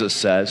 Jesus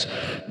says,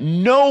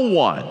 no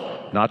one,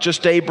 not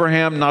just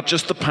Abraham, not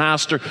just the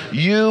pastor,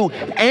 you,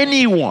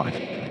 anyone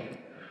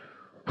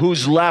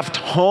who's left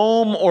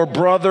home or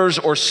brothers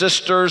or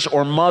sisters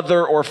or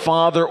mother or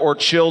father or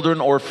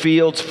children or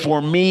fields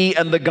for me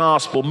and the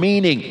gospel,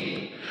 meaning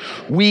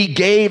we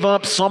gave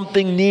up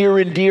something near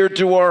and dear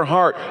to our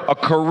heart, a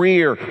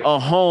career, a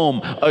home,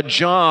 a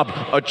job,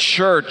 a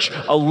church,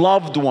 a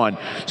loved one,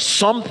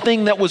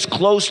 something that was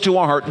close to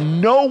our heart.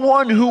 No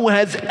one who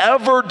has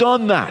ever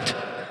done that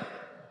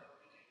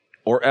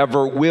or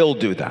ever will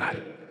do that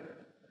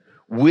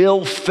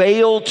will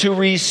fail to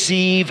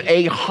receive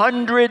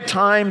 100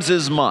 times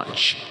as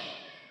much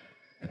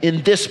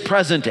in this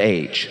present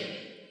age.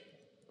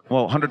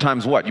 Well, 100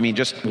 times what? You mean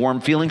just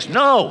warm feelings?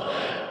 No.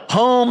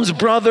 Homes,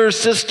 brothers,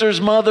 sisters,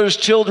 mothers,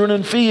 children,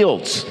 and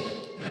fields,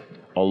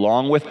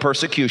 along with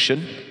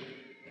persecution.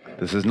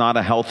 This is not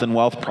a health and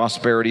wealth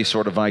prosperity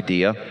sort of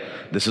idea.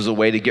 This is a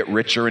way to get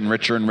richer and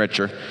richer and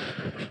richer.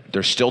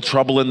 There's still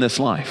trouble in this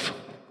life.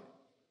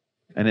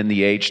 And in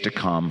the age to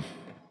come,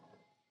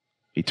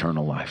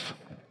 eternal life.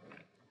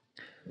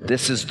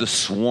 This is the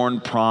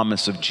sworn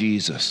promise of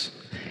Jesus.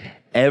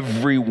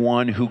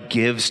 Everyone who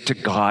gives to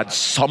God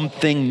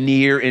something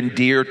near and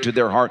dear to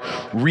their heart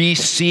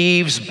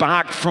receives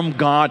back from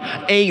God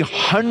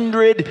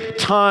 100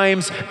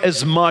 times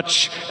as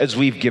much as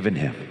we've given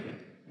him.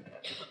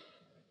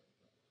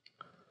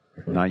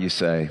 Now you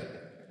say,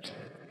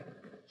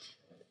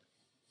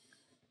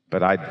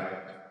 but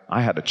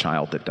I had a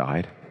child that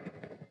died,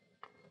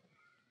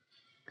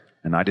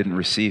 and I didn't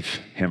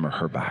receive him or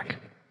her back.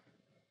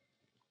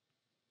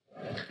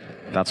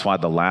 That's why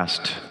the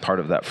last part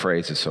of that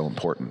phrase is so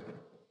important.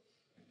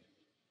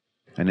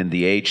 And in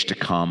the age to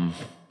come,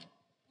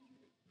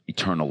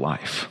 eternal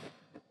life.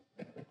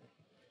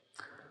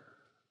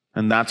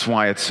 And that's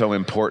why it's so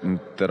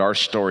important that our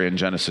story in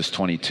Genesis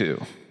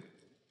 22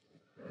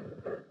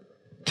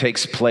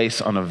 takes place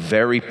on a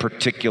very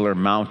particular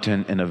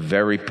mountain in a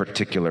very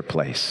particular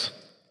place.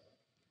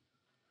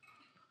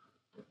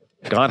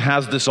 God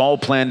has this all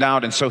planned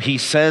out, and so he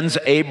sends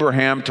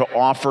Abraham to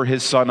offer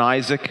his son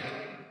Isaac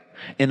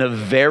in a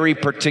very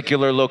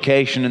particular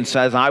location and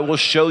says, I will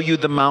show you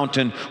the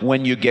mountain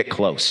when you get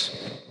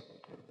close.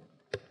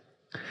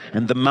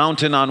 And the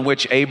mountain on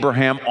which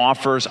Abraham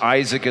offers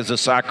Isaac as a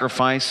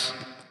sacrifice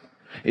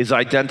is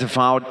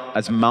identified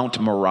as Mount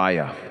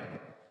Moriah.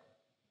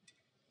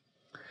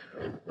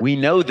 We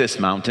know this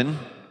mountain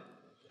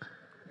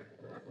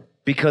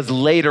because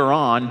later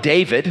on,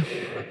 David,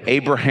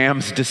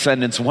 Abraham's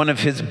descendants, one of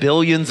his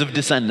billions of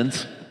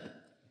descendants,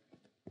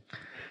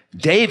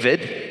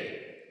 David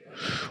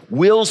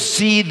will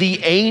see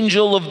the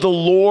angel of the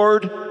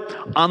Lord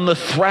on the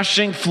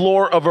threshing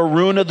floor of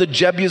Araunah the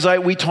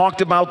Jebusite. We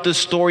talked about this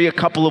story a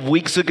couple of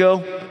weeks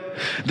ago,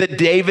 that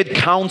David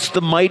counts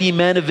the mighty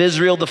men of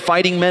Israel, the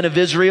fighting men of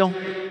Israel.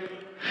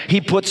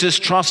 He puts his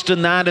trust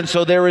in that, and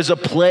so there is a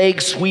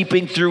plague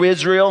sweeping through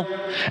Israel.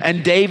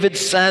 And David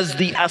says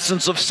the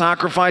essence of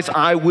sacrifice: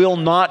 I will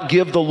not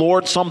give the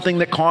Lord something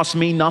that costs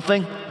me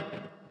nothing.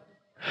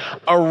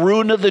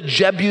 Araunah the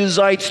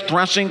Jebusite's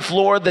threshing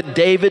floor that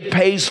David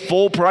pays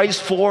full price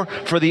for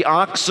the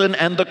oxen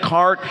and the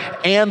cart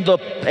and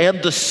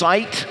the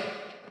site,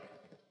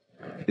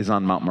 is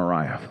on Mount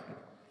Moriah.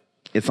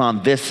 It's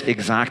on this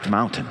exact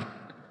mountain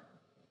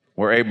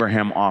where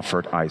Abraham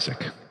offered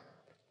Isaac.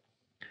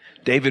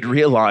 David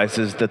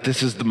realizes that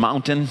this is the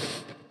mountain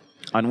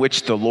on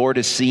which the Lord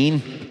is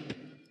seen,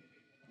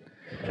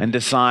 and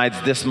decides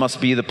this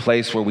must be the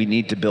place where we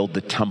need to build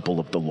the temple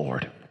of the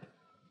Lord.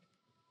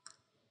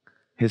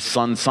 His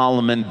son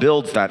Solomon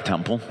builds that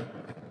temple,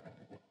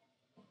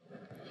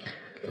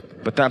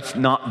 but that's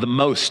not the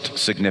most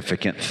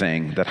significant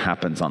thing that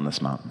happens on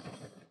this mountain.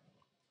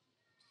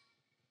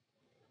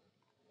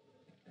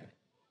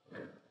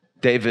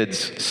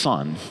 David's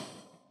son,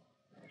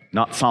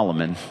 not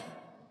Solomon,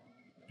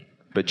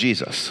 but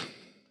Jesus,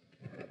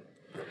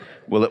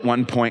 will at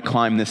one point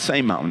climb this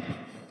same mountain.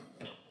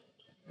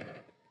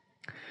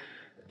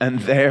 And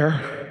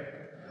there,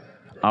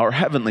 our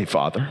Heavenly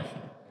Father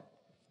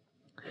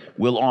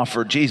will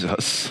offer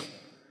Jesus,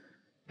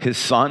 his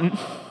son,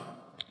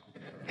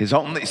 his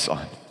only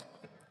son,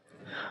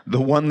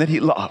 the one that he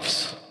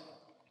loves,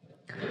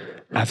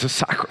 as a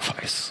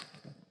sacrifice.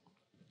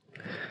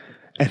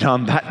 And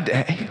on that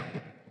day,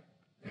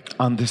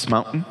 on this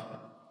mountain,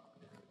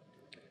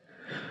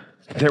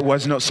 there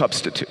was no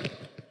substitute.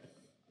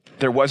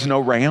 There was no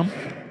ram.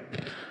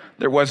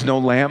 There was no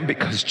lamb,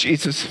 because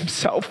Jesus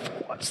himself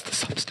was the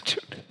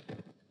substitute.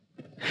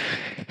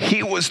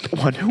 He was the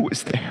one who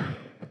was there,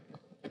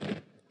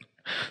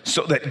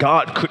 so that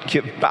God could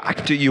give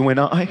back to you and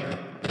I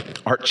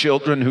our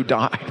children who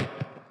died.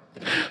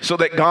 So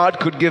that God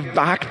could give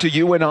back to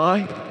you and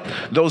I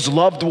those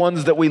loved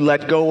ones that we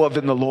let go of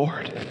in the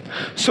Lord.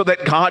 So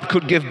that God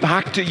could give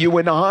back to you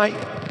and I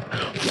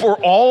for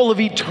all of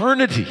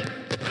eternity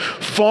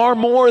far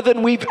more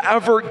than we've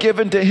ever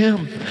given to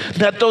him.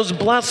 That those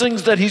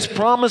blessings that he's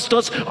promised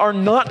us are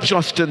not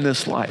just in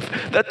this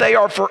life, that they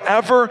are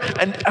forever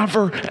and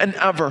ever and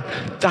ever.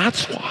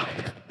 That's why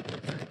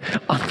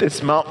on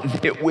this mountain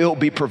it will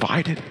be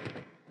provided,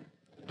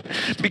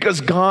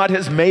 because God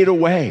has made a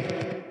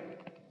way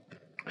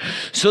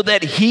so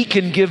that he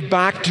can give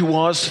back to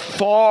us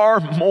far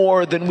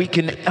more than we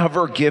can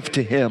ever give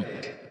to him.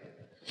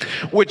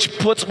 Which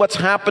puts what's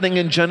happening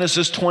in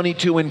Genesis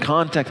 22 in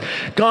context.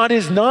 God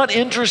is not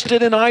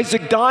interested in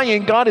Isaac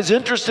dying. God is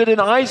interested in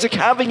Isaac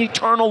having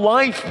eternal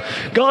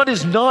life. God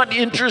is not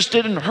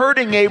interested in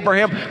hurting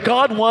Abraham.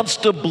 God wants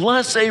to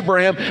bless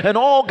Abraham. And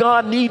all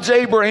God needs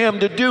Abraham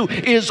to do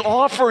is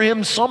offer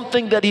him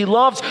something that he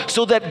loves,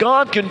 so that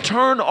God can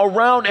turn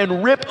around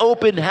and rip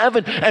open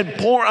heaven and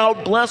pour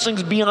out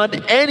blessings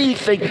beyond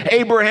anything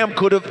Abraham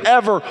could have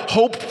ever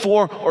hoped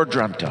for or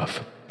dreamt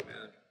of.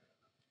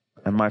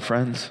 And my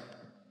friends,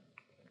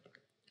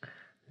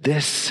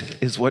 this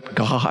is what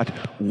God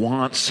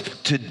wants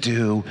to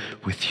do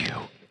with you.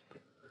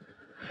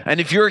 And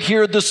if you're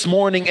here this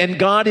morning and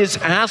God is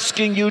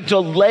asking you to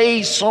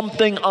lay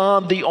something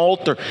on the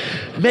altar,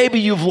 maybe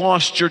you've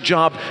lost your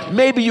job,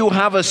 maybe you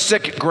have a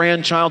sick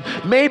grandchild,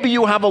 maybe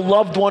you have a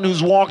loved one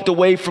who's walked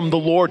away from the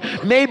Lord,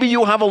 maybe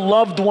you have a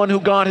loved one who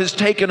God has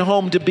taken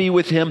home to be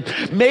with him,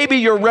 maybe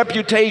your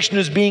reputation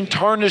is being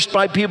tarnished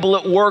by people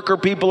at work or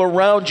people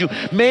around you,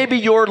 maybe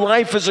your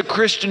life as a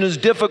Christian is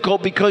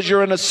difficult because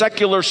you're in a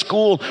secular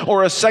school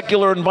or a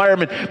secular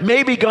environment,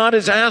 maybe God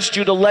has asked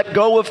you to let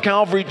go of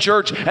Calvary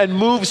Church and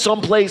move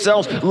someplace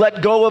else,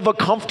 let go of a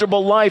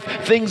comfortable life,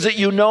 things that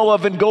you know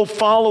of, and go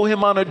follow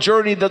him on a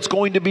journey that's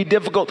going to be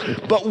difficult.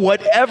 But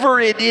whatever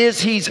it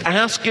is he's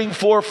asking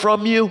for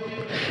from you,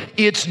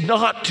 it's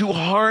not to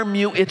harm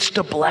you, it's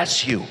to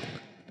bless you.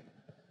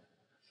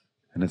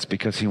 And it's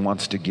because he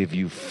wants to give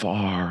you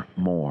far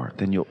more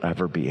than you'll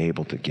ever be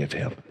able to give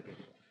him.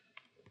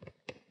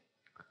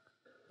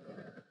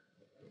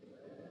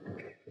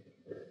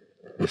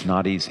 It's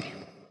not easy.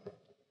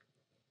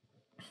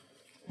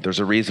 There's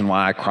a reason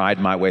why I cried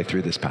my way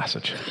through this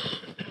passage.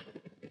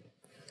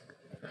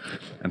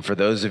 And for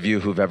those of you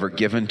who've ever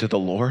given to the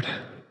Lord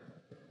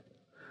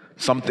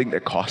something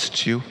that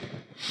costs you,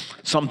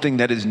 something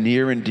that is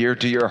near and dear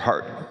to your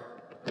heart,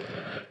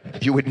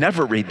 you would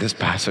never read this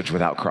passage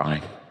without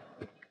crying.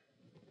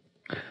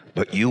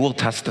 But you will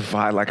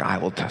testify, like I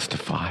will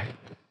testify,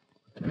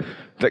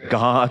 that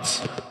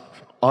God's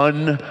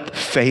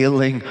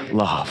unfailing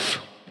love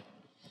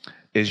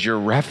is your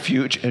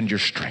refuge and your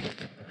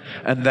strength.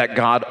 and that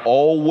God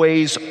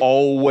always,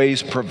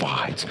 always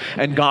provides.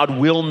 And God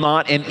will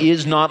not and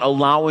is not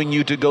allowing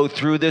you to go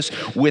through this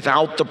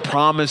without the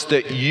promise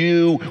that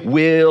you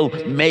will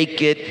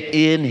make it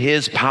in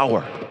His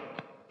power.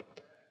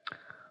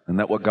 And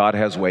that what God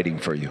has waiting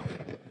for you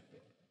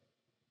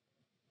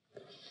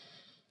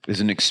is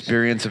an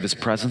experience of His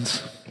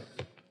presence,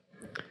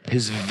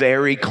 His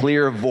very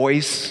clear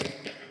voice.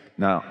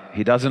 Now,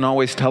 He doesn't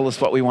always tell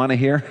us what we want to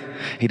hear.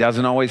 He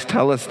doesn't always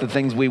tell us the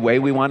things we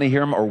want to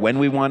hear Him or when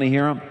we want to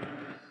hear Him.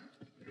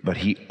 But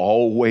He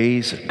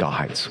always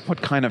guides.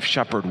 What kind of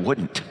shepherd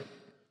wouldn't?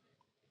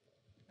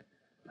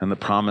 And the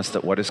promise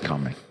that what is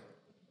coming,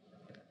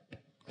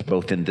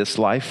 both in this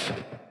life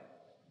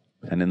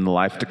and in the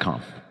life to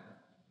come,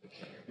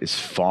 is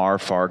far,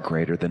 far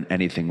greater than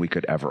anything we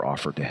could ever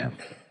offer to Him.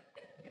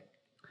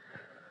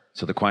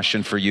 So the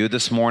question for you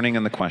this morning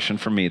and the question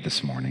for me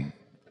this morning: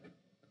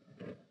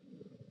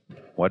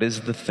 what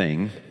is the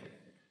thing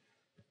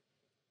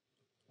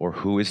or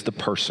who is the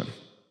person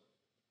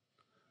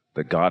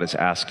that God is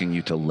asking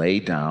you to lay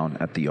down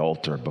at the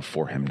altar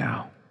before Him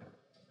now?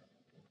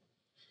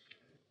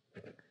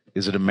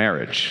 Is it a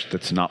marriage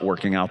that's not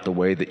working out the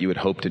way that you had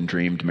hoped and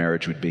dreamed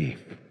marriage would be?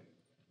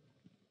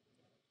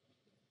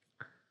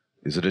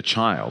 Is it a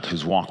child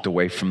who's walked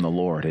away from the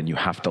Lord and you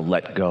have to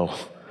let go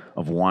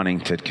of wanting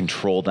to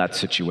control that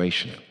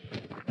situation?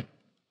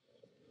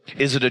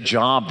 Is it a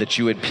job that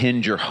you had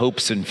pinned your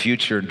hopes and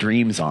future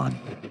dreams on?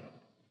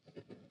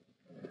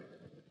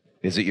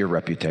 Is it your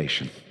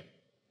reputation?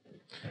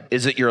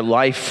 Is it your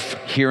life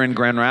here in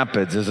Grand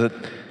Rapids? Is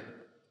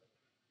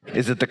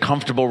it the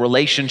comfortable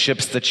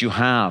relationships that you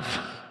have?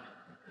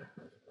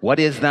 What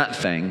is that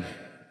thing,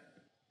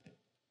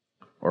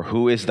 or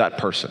who is that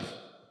person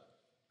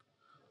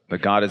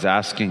that God is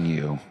asking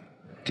you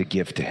to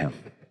give to Him?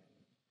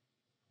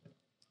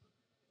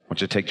 I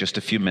want you to take just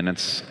a few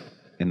minutes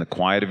in the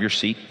quiet of your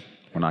seat.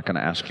 We're not going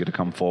to ask you to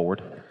come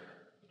forward.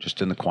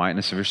 Just in the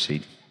quietness of your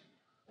seat,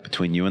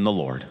 between you and the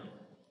Lord,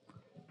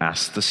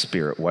 ask the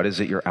Spirit, what is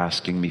it you're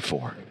asking me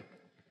for?